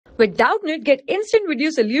With Doubtnut, get instant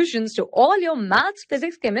video solutions to all your maths,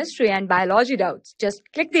 physics, chemistry, and biology doubts. Just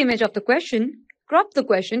click the image of the question, crop the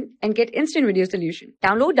question, and get instant video solution.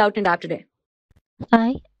 Download Doubtnut app today.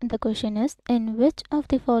 Hi, the question is, in which of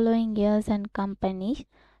the following years and companies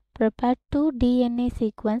prepared two DNA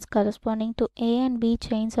sequence corresponding to A and B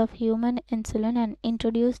chains of human insulin and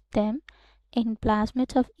introduced them in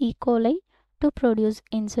plasmids of E. coli to produce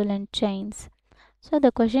insulin chains? So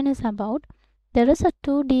the question is about, there is a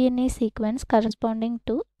two DNA sequence corresponding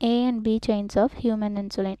to A and B chains of human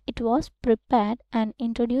insulin. It was prepared and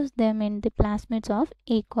introduced them in the plasmids of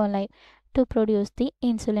E. coli to produce the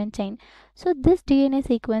insulin chain. So this DNA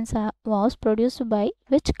sequence was produced by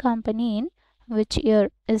which company in which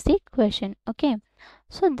year is the question. Okay,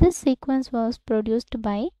 so this sequence was produced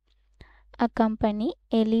by a company,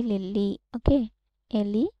 Eli Lilly. Okay,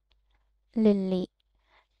 Eli Lilly.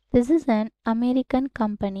 This is an American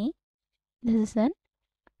company. This is an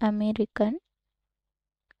American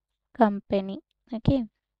company. Okay,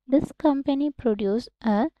 this company produced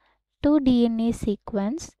a two DNA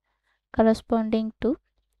sequence corresponding to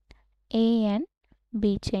A and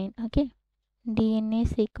B chain. Okay, DNA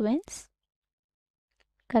sequence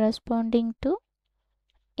corresponding to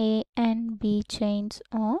A and B chains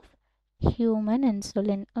of human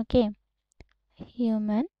insulin. Okay,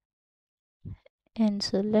 human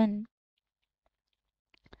insulin.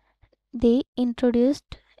 They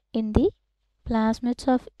introduced in the plasmids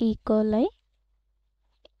of E. coli,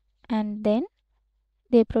 and then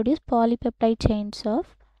they produce polypeptide chains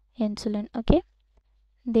of insulin. Okay,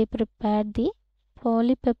 they prepared the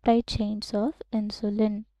polypeptide chains of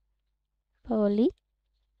insulin.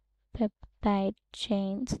 Polypeptide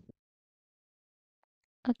chains.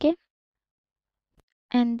 Okay,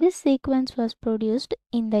 and this sequence was produced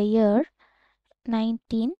in the year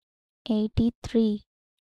 1983.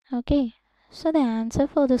 Okay, so the answer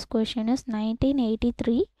for this question is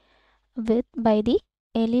 1983 by the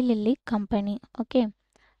Eli Lilly company. Okay,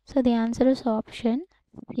 so the answer is option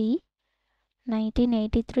C,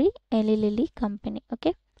 1983 Eli Lilly company.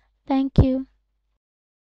 Okay, thank you.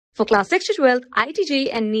 For class 6 to 12, IIT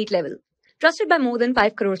JEE and NEET level. Trusted by more than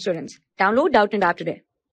 5 crore students. Download Doubtnut app today.